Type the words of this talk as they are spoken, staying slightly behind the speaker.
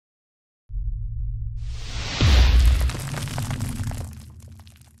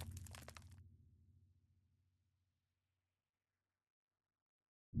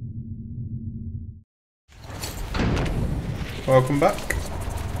Welcome back.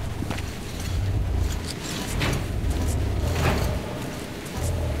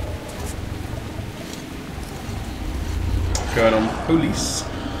 Going on police.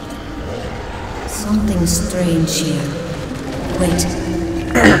 Something strange here. Wait.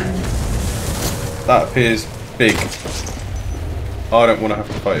 That appears big. I don't want to have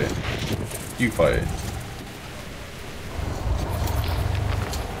to fight it. You fight it.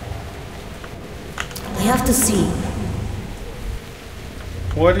 I have to see.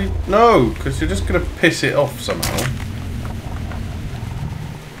 Why do you... No, because you're just going to piss it off somehow.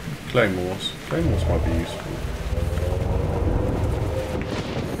 Claymores. Claymores might be useful.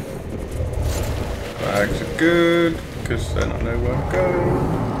 Bags are good, because then I know where I'm going.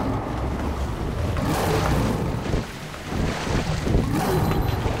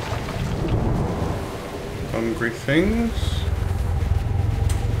 Hungry things.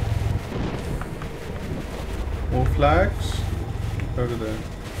 More flags. Over there.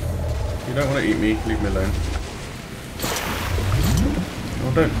 You don't want to eat me, leave me alone.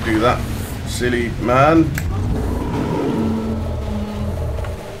 Oh, don't do that, silly man.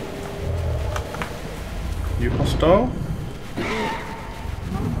 You hostile? Oh,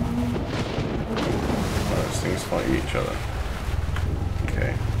 those things fighting each other.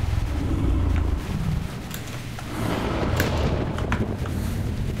 Okay.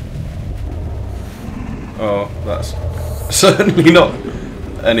 Oh, that's certainly not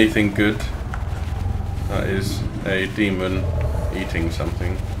anything good. That is a demon eating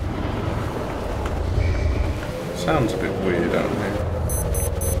something. Sounds a bit weird out here.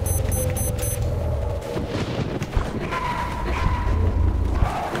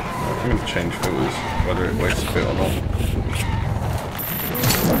 I'm going to change filters, whether it wastes a bit or not.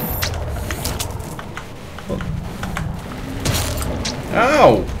 What?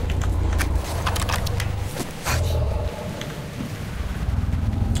 Ow!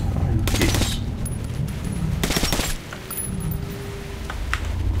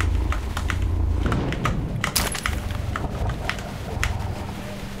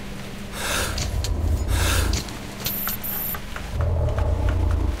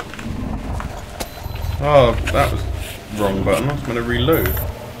 Oh, that was the wrong button. I was going to reload. How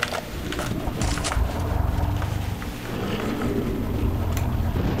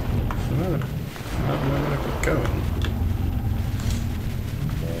am I going to get going?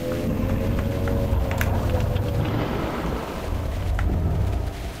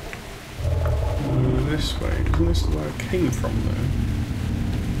 This way. Isn't this where I came from, though?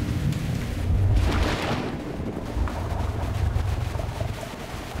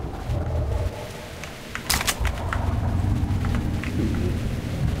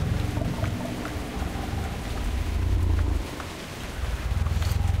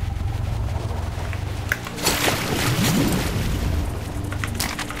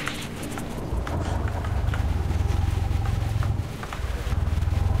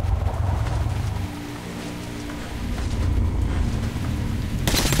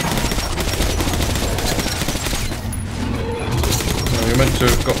 You're meant to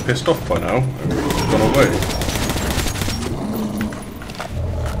have got pissed off by now and gone away.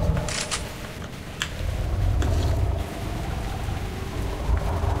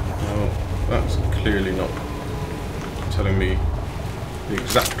 Well, that's clearly not telling me the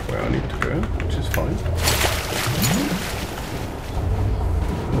exact way I need to go, which is fine.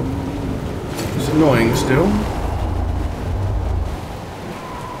 It's annoying still.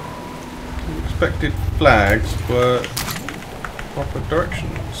 Expected flags were proper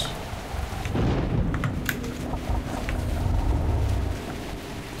directions.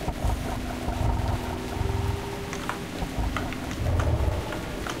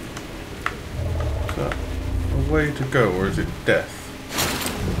 Is that a way to go, or is it death?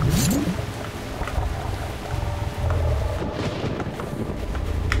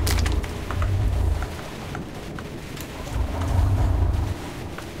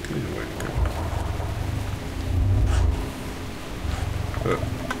 But it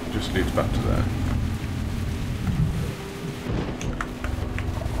just leads back to there.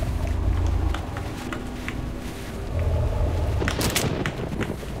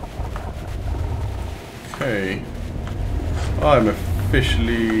 Okay. I'm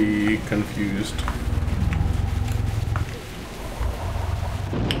officially confused.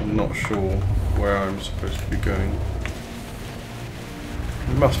 I'm not sure where I'm supposed to be going.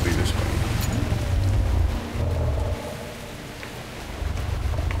 It must be this way.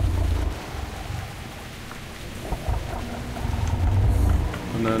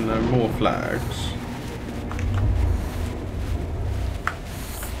 And then there are more flags.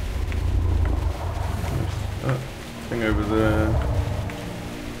 There's that thing over there.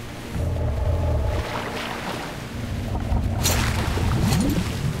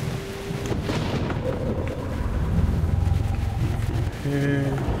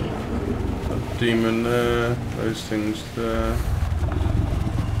 demon there, those things there.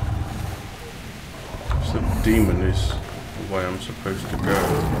 So the demon is the way I'm supposed to go.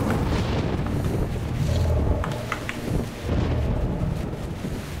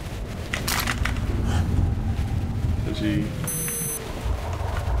 Does he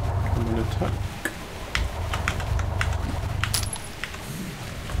come and attack?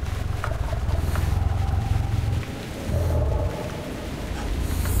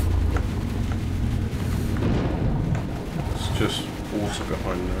 Just water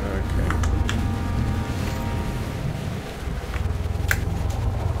behind there, okay.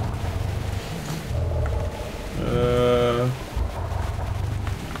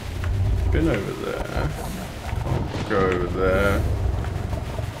 Been over there. Can't go over there.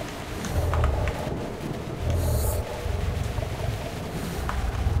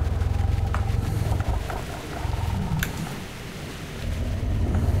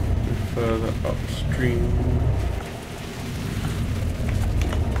 Further upstream.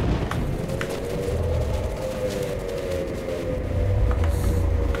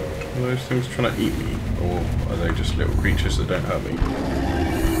 Are those things trying to eat me, or are they just little creatures that don't hurt me?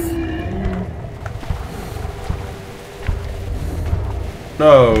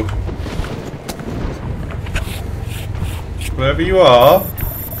 No! Wherever you are,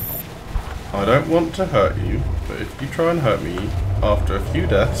 I don't want to hurt you, but if you try and hurt me, after a few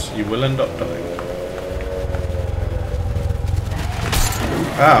deaths, you will end up dying.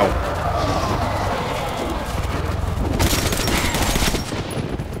 Ow!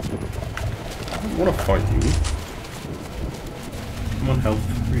 I don't want to fight you. I'm on health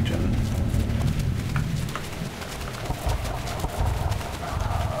regen.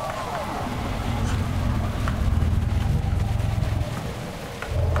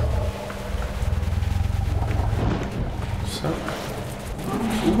 So,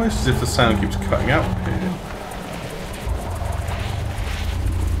 it's almost as if the sound keeps cutting out here.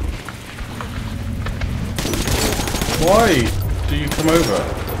 Why do you come over?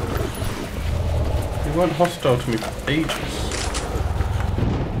 You weren't hostile to me for ages.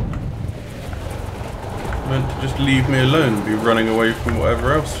 You meant to just leave me alone and be running away from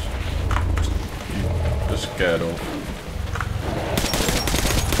whatever else you're just scared of.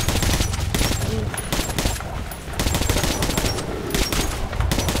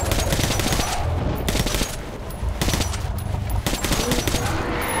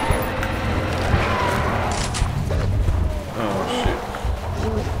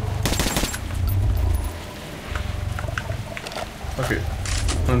 Okay,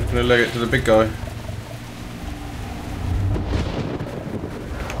 I'm just gonna leg it to the big guy.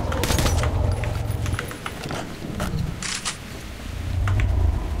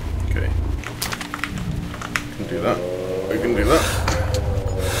 Okay, we can do that. We can do that.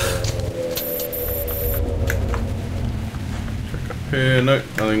 Check up here. Nope,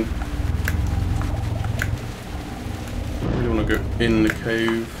 nothing. I really want to go in the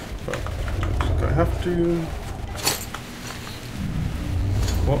cave, but I have to.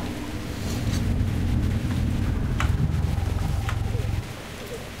 What?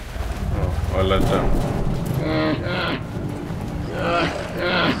 Oh, I led down.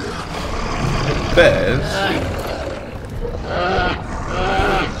 Bears?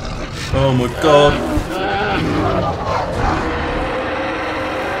 Oh my god.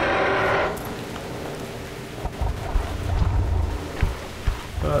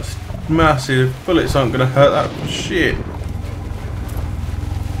 That's massive. Bullets aren't going to hurt that shit.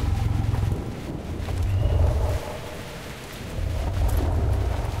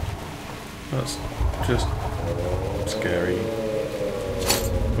 That's just scary.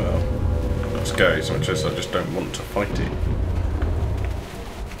 Well, not scary so much as I just don't want to fight it.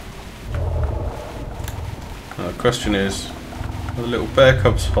 Now the question is, are the little bear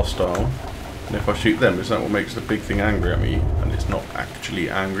cubs hostile? And if I shoot them, is that what makes the big thing angry at me? And it's not actually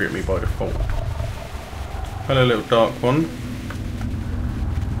angry at me by default. Hello little dark one.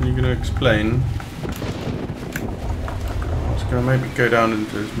 Are you going to explain? It's going to make me go down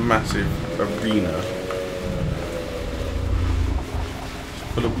into this massive arena. It's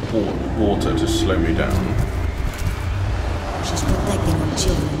full of water to slow me down. She's protecting her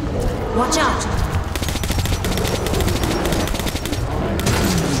children. Watch out!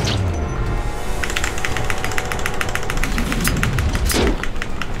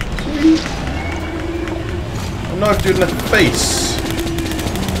 I knifed you in the face!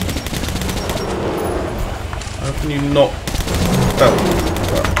 How can you not felt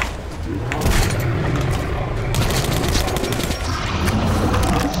that?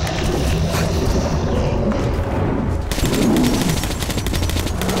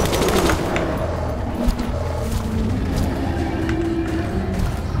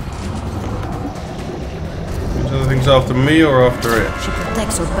 Everything's after me or after it? She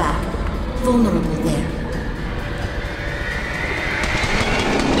protects her back. Vulnerable there.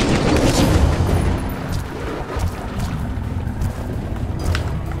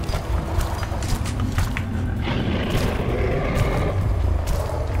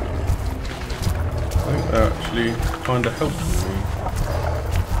 I think they're actually kind of helping me.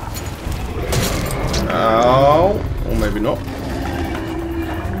 Ow! Or maybe not.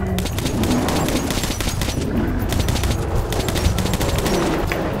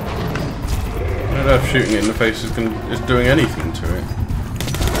 I don't know if shooting it in the face is doing anything to it.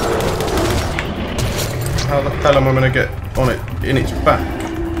 How the hell am I going to get on it in its back?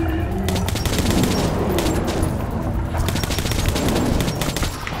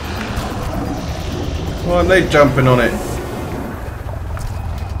 Why aren't they jumping on it?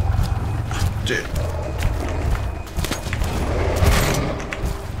 Shit.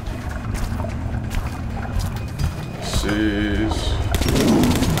 This is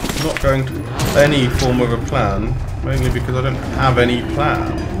not going to any form of a plan, mainly because I don't have any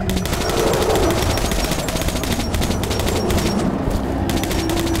plan.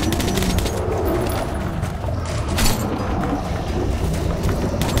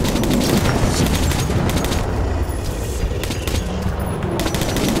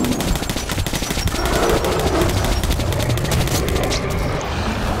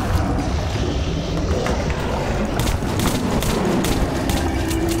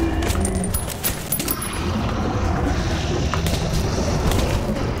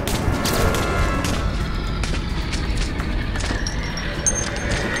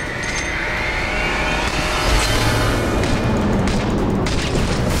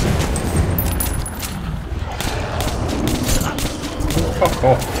 Fuck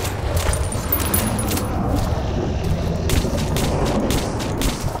off.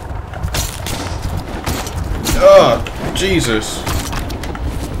 Ah, Jesus.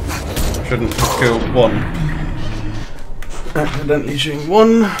 Shouldn't have killed one. Accidentally shooting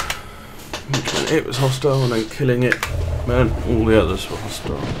one, which meant it was hostile, and then killing it meant all the others were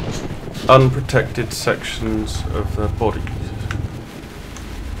hostile. Unprotected sections of their bodies.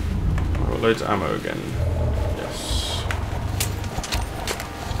 I've got loads of ammo again.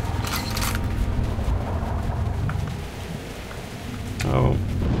 Oh,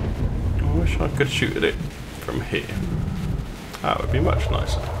 I wish I could shoot at it from here. That would be much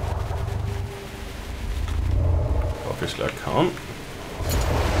nicer. Obviously I can't.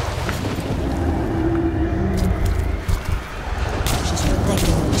 She's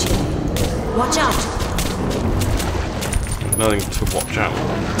protecting her children. Watch out! There's nothing to watch out.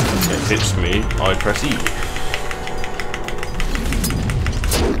 It hits me, I press E.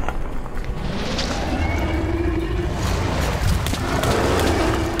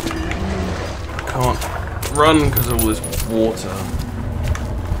 Run because of all this water.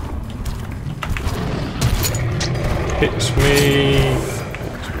 Hits me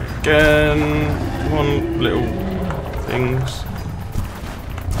again. Come on, little things.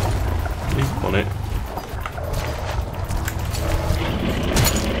 Leap on it.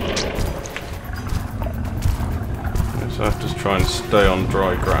 So I have to try and stay on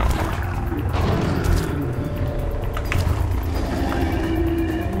dry ground.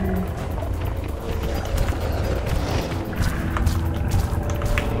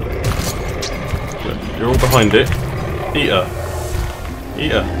 You're all behind it. Eat her.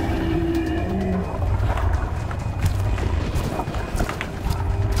 Eat her.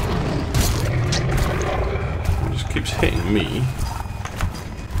 It just keeps hitting me.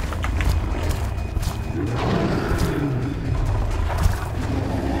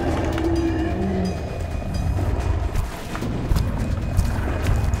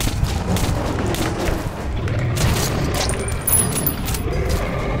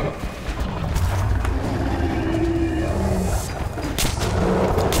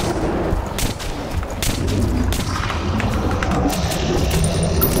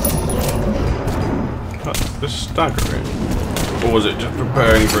 Just staggering? Or was it just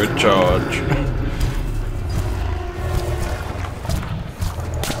preparing for a charge?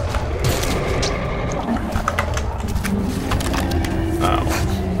 Ow.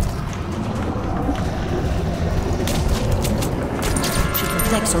 She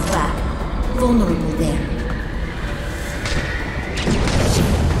protects her back. Vulnerable there.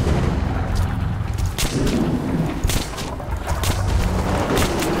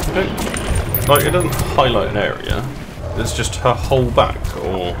 Like, it doesn't highlight an area. It's just her whole back,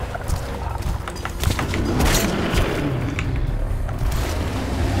 or...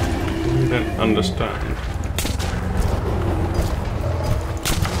 I don't understand.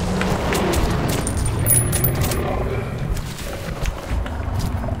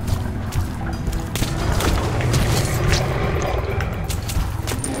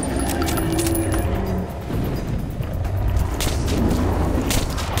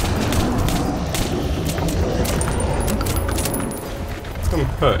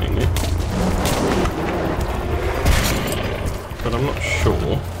 hurting it. But I'm not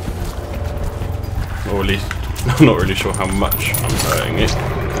sure. Or at least, I'm not really sure how much I'm hurting it.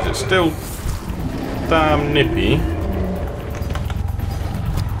 Because it's still damn nippy.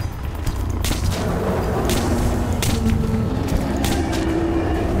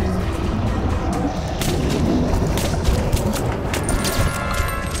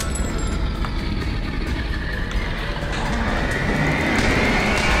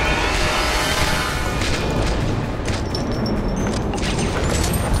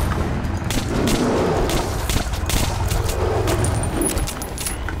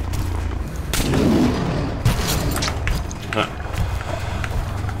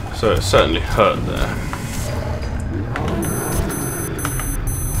 So it certainly hurt there.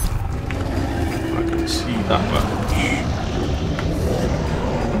 I can see that much.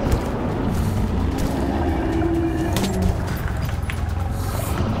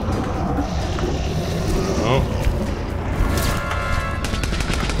 Oh.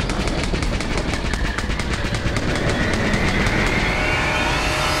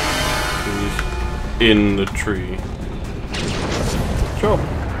 He's in the tree. Good job.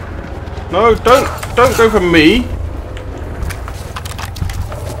 No, don't go for me.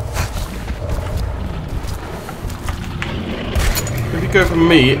 If you go for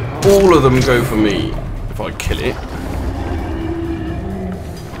me, all of them go for me if I kill it.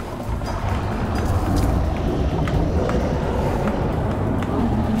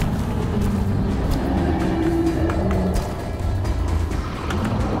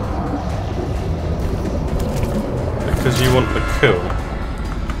 Because you want the kill.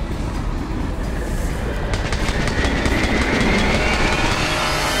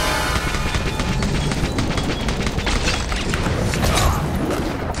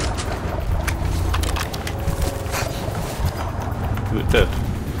 Dead.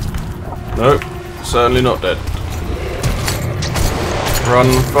 Nope, certainly not dead. Run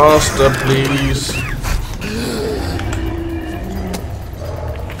faster, please.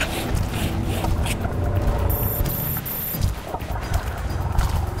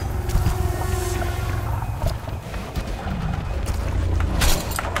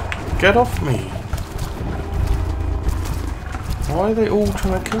 Get off me. Why are they all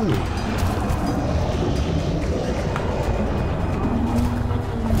trying to kill me?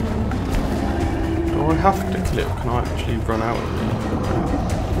 I have to kill it, or can I actually run out of it?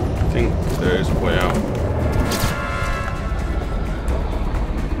 I think there is a way out.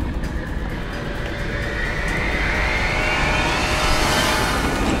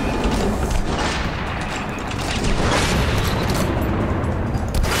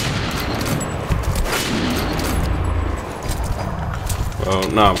 Well,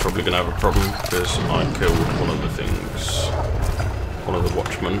 now I'm probably going to have a problem because I killed one of the things. One of the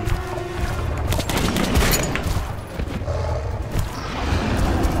watchmen.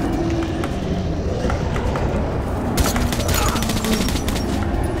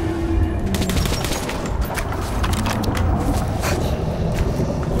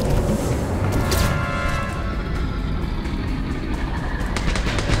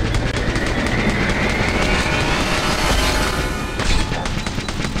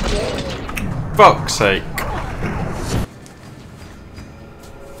 Fuck's sake.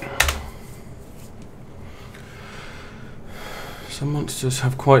 Some monsters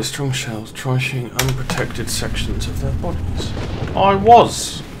have quite strong shells. Try shooting unprotected sections of their bodies. I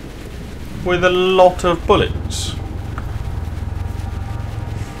was! With a lot of bullets.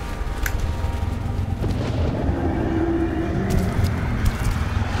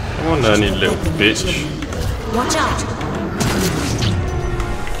 Come on then, you little bitch. Watch out!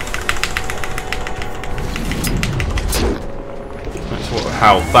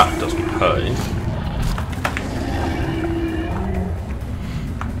 How that doesn't hurt him.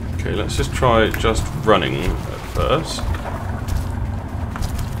 Okay, let's just try just running at first.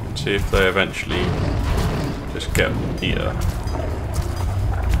 See if they eventually just get here.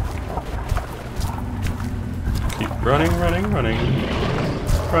 Keep running, running, running.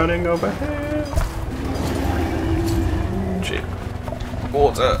 Running over here. Shit.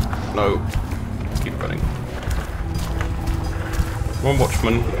 Water. No. Keep running. One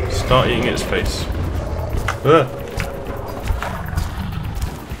watchman, start eating its face. Ugh.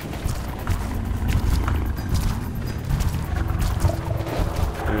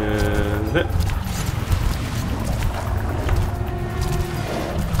 Is it?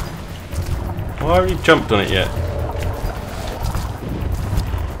 Why have you jumped on it yet?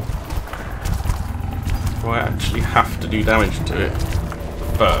 Do I actually have to do damage to it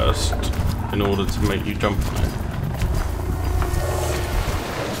first in order to make you jump on it?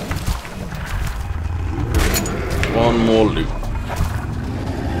 One more loop.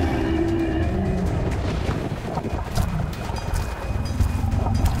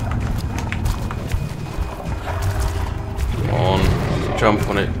 Come on, jump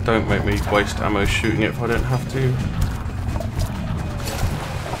on it. Don't make me waste ammo shooting it if I don't have to.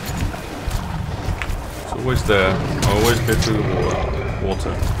 It's always there. I always go through the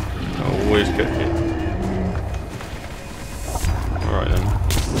water. I always get hit. Alright then.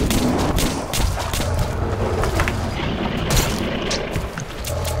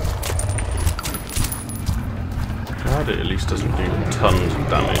 Glad it at least doesn't do tons of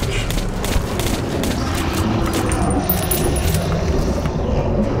damage.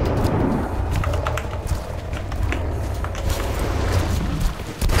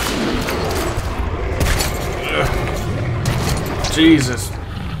 Ugh. Jesus.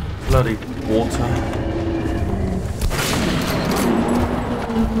 Bloody water.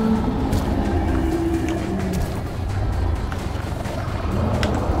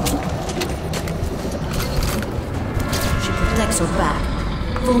 Legs are back.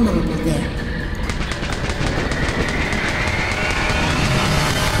 Vulnerable there.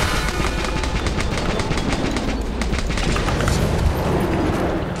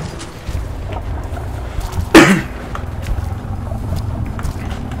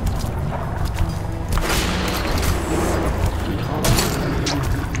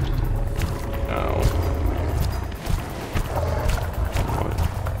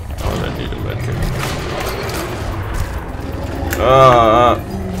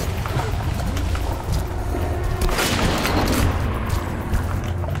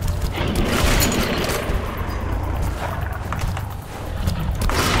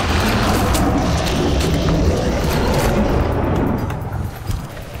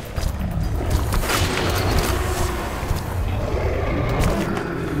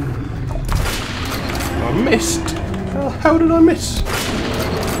 I missed. How did I miss?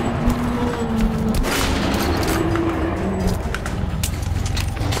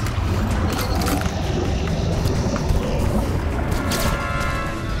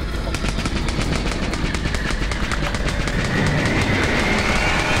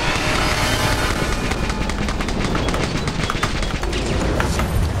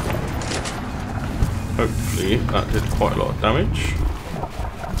 Hopefully that did quite a lot of damage.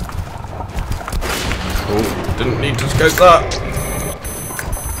 Oh, didn't need to scope that.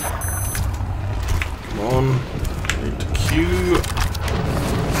 Come on. I need to queue.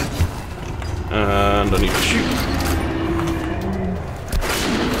 And I need to shoot.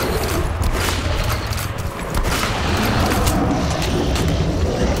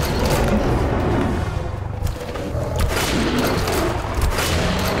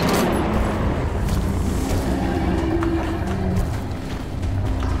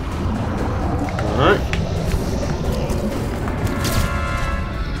 Alright.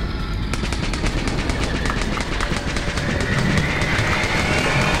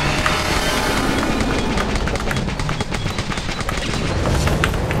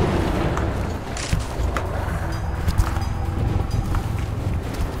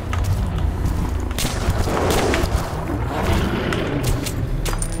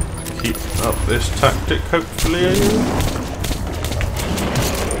 Keep up this tactic, hopefully.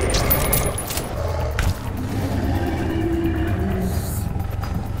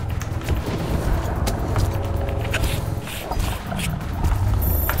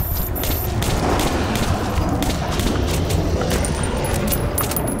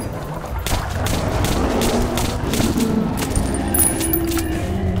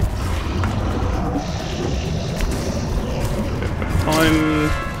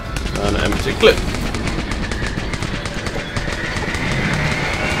 60 clip.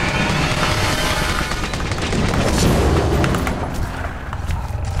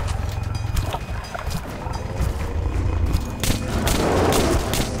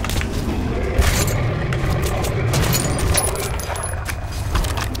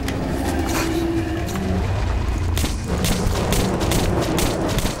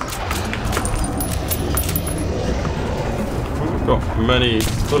 Got many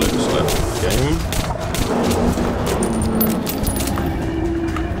bullets left in the game.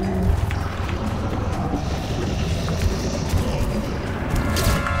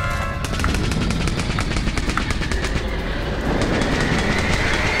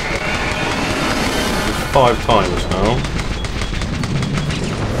 It's 5 times now.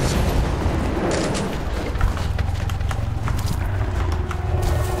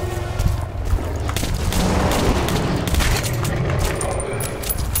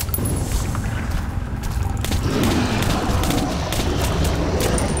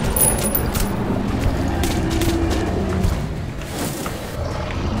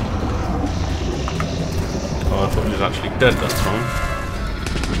 dead that time.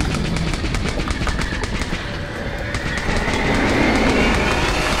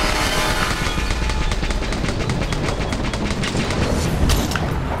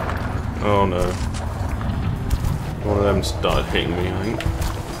 Oh no. One of them started hitting me, I think.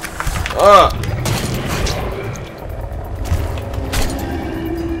 Ah!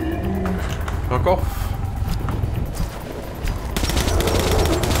 Fuck off.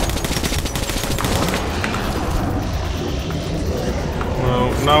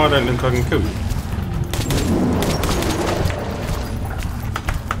 Well, now I don't think I can kill you.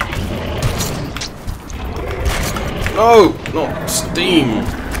 No! Not steam!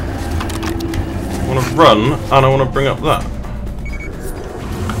 I want to run, and I want to bring up that.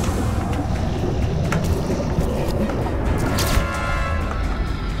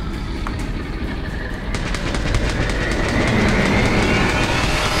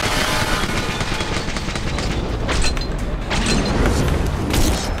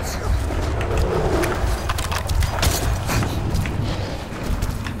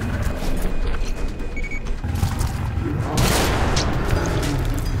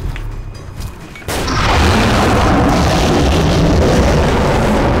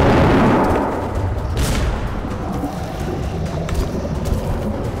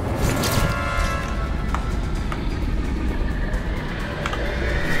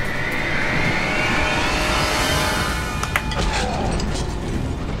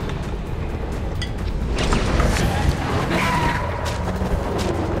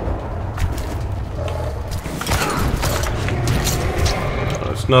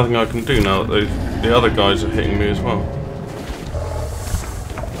 Nothing I can do now that the other guys are hitting me as well.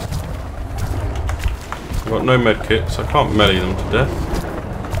 I've got no med kits, I can't melee them to death.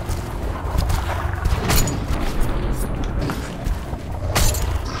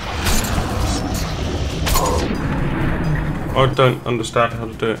 I don't understand how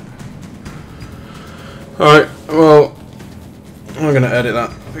to do it. Alright, well, I'm going to edit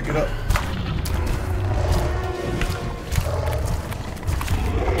that, pick it up.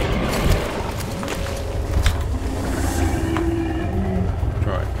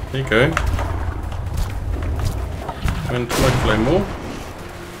 There you go. And my Claymore.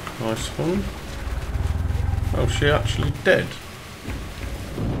 Nice one. Oh, she actually dead.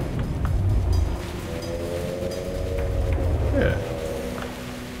 Yeah.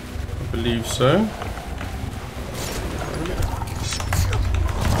 I believe so.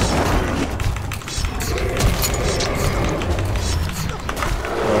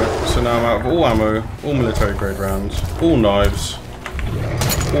 Right, so now I'm out of all ammo, all military grade rounds, all knives.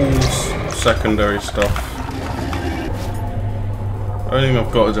 All secondary stuff. Only thing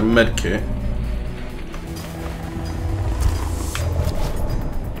I've got is a med kit.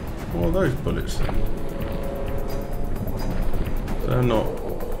 What are those bullets then? They're not.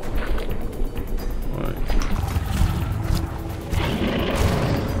 Right.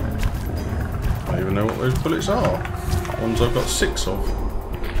 I don't even know what those bullets are. Ones I've got 6 of.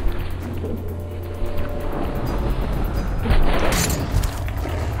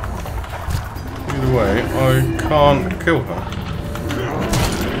 Way, I can't kill her.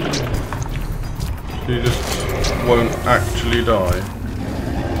 She just won't actually die.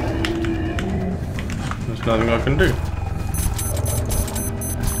 There's nothing I can do.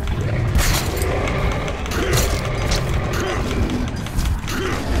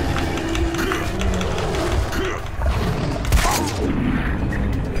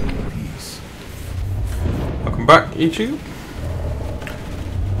 Welcome back, YouTube.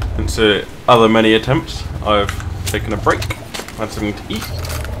 Since other many attempts, I've taken a break, had something to eat,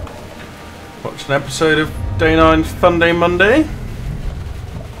 watched an episode of Day 9 Fun Day Monday.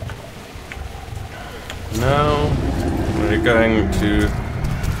 Now we're going to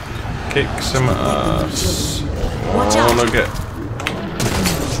kick some ass. I want to get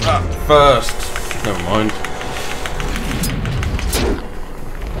that first. Never mind.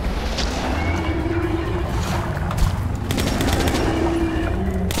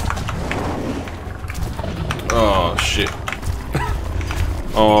 Oh shit.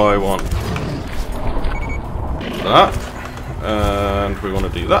 I want that. And we want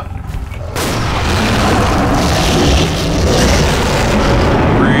to do that.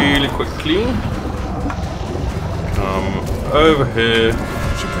 Really quickly. Come over here.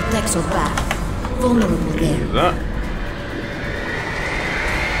 She protects her back. Vulnerable there. Do that.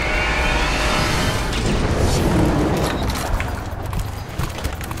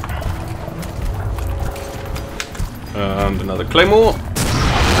 And another Claymore.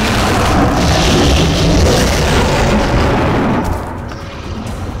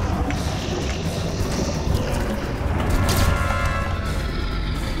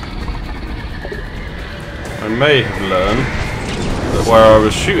 I may have learned that where I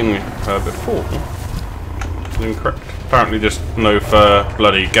was shooting her before was incorrect. Apparently just no fur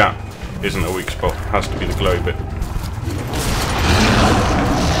bloody gap isn't a weak spot. It has to be the glow bit.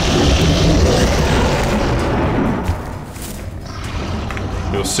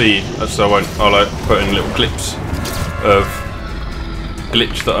 You'll see, so I'll put in little clips of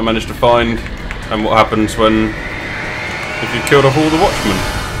glitch that I managed to find and what happens when if you killed off all the watchmen.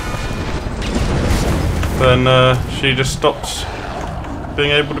 Then she just stops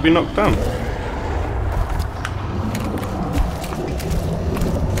being able to be knocked down.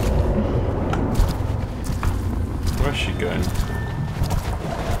 Where's she going?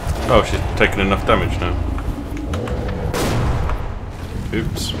 Oh, she's taken enough damage now.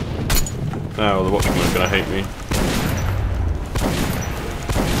 Oops. Now the watchman is going to hate me.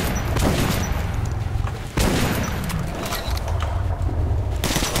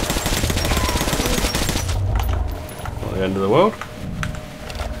 Not the end of the world.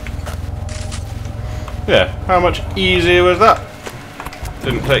 Yeah, how much easier was that?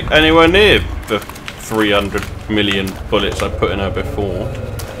 Didn't take anywhere near the 300 million bullets I put in her before.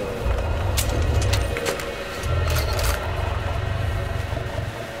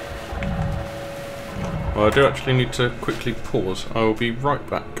 Well, I do actually need to quickly pause. I will be right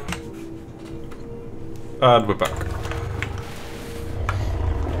back. And we're back.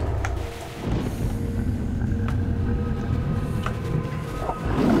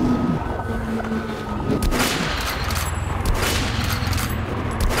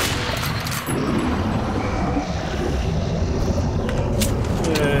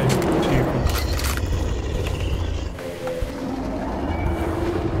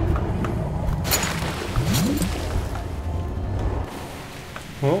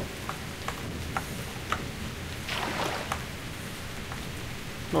 Well,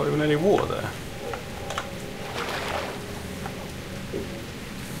 not even any water there.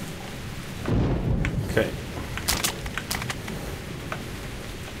 Okay.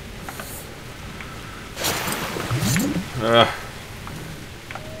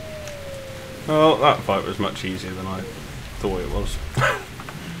 Well, that fight was much easier than I thought it was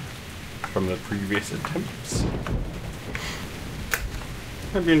from the previous attempts.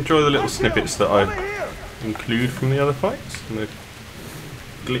 Hope you enjoy the little snippets that I include from the other fights and the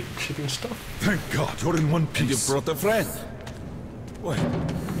glitching and stuff. Thank God you're in one piece. You brought a friend. Wait,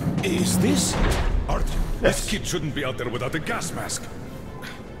 is this Artyom? Yes. This kid shouldn't be out there without a gas mask.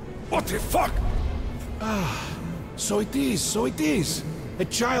 What the fuck? So it is. A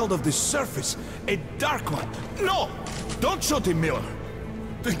child of the surface. A dark one. No! Don't shoot him, Miller.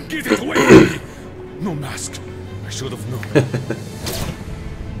 Then get it away from me! No mask. I should have known.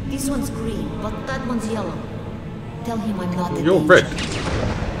 This one's green, but that one's yellow. Tell him I'm not the You're danger. red.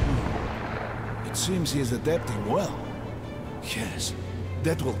 It seems he is adapting well. Yes,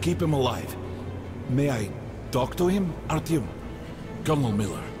 that will keep him alive. May I talk to him, Artyom? Colonel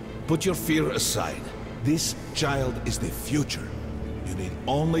Miller, put your fear aside. This child is the future. You need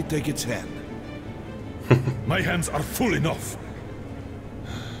only take its hand. My hands are full enough.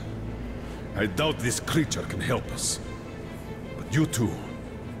 I doubt this creature can help us. But you two,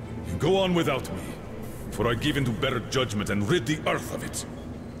 you go on without me, for I give into better judgment and rid the earth of it.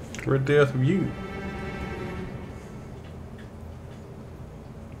 Rid the earth of you.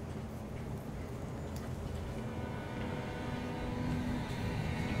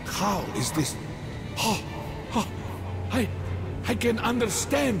 How is this? I can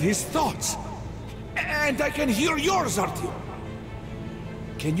understand his thoughts. And I can hear yours, Artyom.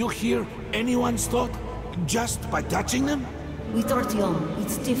 Can you hear anyone's thought just by touching them? With Artyom,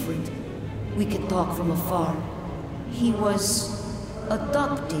 it's different. We can talk from afar. He was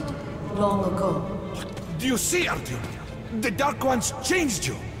adopted long ago. Do you see, Artyom? The Dark Ones changed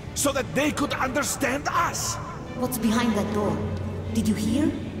you so that they could understand us. What's behind that door? Did you hear?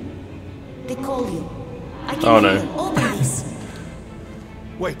 They call you. I can Oh, hear no. it. Open this.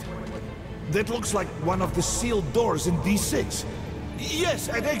 Wait, that looks like one of the sealed doors in D6. Yes,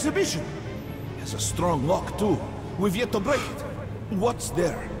 at the exhibition. Has a strong lock too. We've yet to break it. What's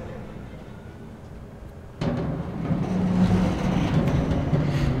there?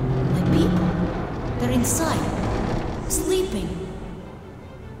 My people. They're inside. Sleeping.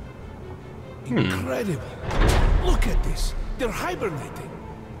 Incredible. Look at this. They're hibernating.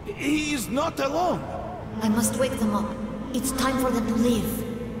 He is not alone. I must wake them up. It's time for them to live.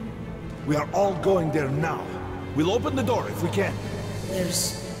 We are all going there now. We'll open the door if we can.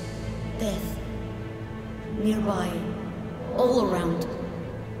 There's death nearby, all around.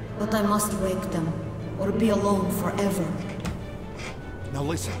 But I must wake them, or be alone forever. Now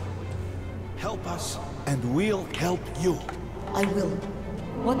listen. Help us, and we'll help you. I will.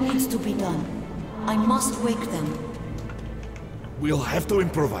 What needs to be done? I must wake them. We'll have to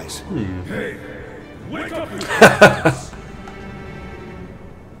improvise. Hey, wake up!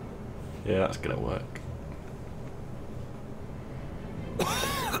 Yeah, that's gonna work.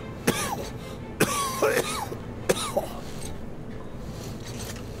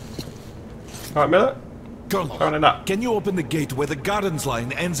 Alright, Miller. Colonel, Turning up. can you open the gate where the gardens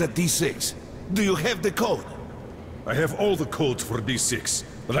line ends at D6? Do you have the code? I have all the codes for D6,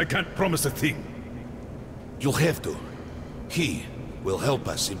 but I can't promise a thing. You'll have to. He will help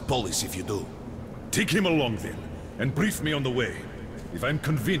us in Polis if you do. Take him along then, and brief me on the way. If I'm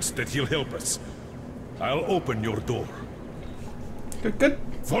convinced that he'll help us, I'll open your door. Good, good.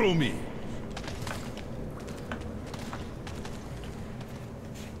 Follow me.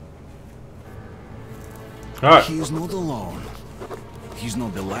 Alright. He is not alone. He's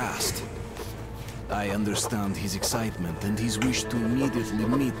not the last. I understand his excitement and his wish to immediately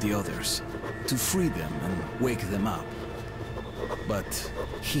meet the others, to free them and wake them up. But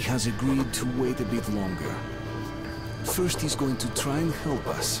he has agreed to wait a bit longer. First, he's going to try and help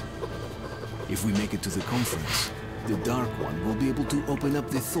us. If we make it to the conference, the Dark One will be able to open up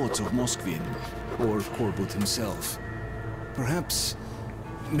the thoughts of Moskvin, or Korbut himself. Perhaps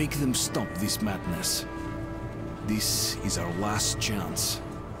make them stop this madness. This is our last chance.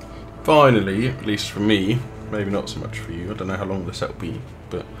 Finally, at least for me, maybe not so much for you, I don't know how long this will be,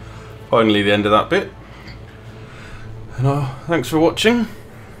 but finally the end of that bit. And thanks for watching,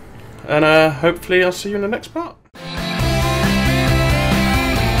 and hopefully I'll see you in the next part.